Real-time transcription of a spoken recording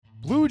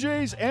Blue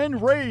Jays and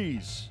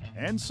Rays.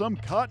 And some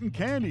cotton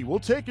candy. We'll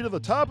take you to the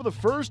top of the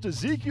first.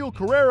 Ezekiel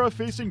Carrera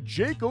facing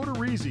Jake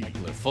Odorizzi.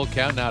 Full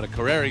count now to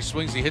Carrera. He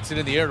swings, he hits it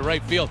in the air to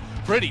right field.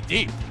 Pretty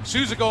deep.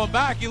 Souza going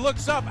back. He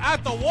looks up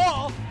at the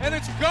wall, and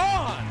it's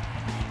gone.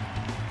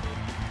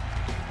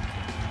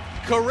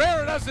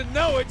 Carrera doesn't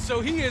know it,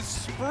 so he is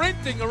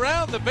sprinting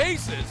around the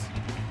bases.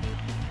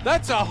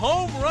 That's a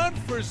home run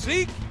for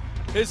Zeke,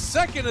 his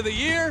second of the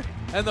year,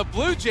 and the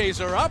Blue Jays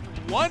are up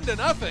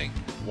 1-0.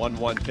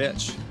 1-1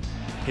 pitch.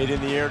 Hit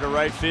in the air to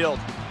right field.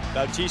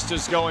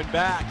 Bautista's going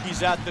back.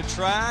 He's at the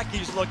track.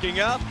 He's looking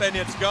up, and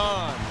it's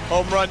gone.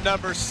 Home run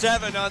number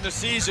 7 on the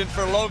season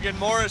for Logan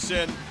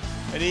Morrison,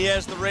 and he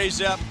has the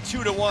Rays up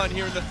 2-1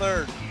 here in the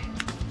third.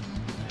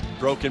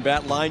 Broken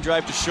bat, line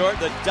drive to short.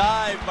 The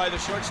dive by the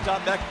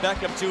shortstop,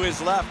 Beckham to his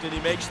left, and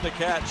he makes the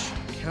catch.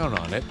 Count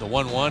on it. The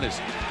 1-1 is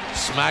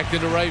smacked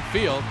into right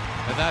field,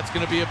 and that's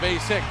going to be a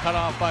base hit, cut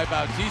off by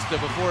Bautista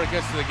before it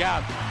gets to the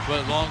gap.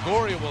 But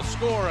Longoria will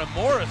score, and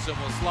Morrison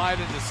will slide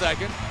into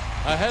second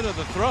ahead of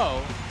the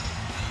throw.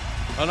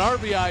 An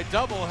RBI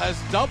double has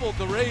doubled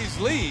the Rays'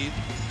 lead.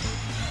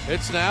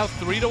 It's now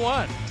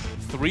 3-1.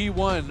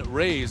 3-1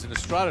 Rays, and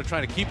Estrada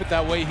trying to keep it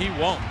that way. He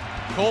won't.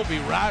 Colby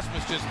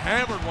Rasmus just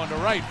hammered one to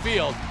right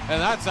field,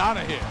 and that's out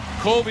of here.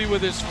 Colby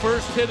with his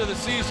first hit of the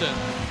season.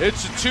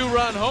 It's a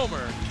 2-run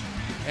homer,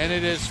 and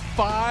it is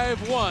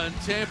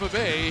 5-1 Tampa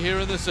Bay here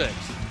in the 6th.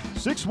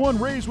 6-1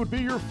 Rays would be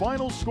your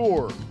final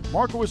score.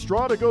 Marco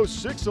Estrada goes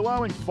 6,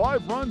 allowing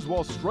 5 runs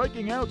while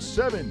striking out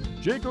 7.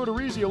 Jake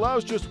Odorizzi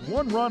allows just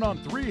 1 run on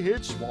 3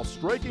 hits while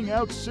striking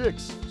out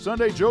 6.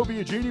 Sunday, Joe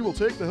Biagini will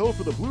take the hill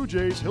for the Blue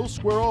Jays. He'll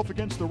square off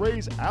against the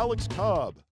Rays' Alex Cobb.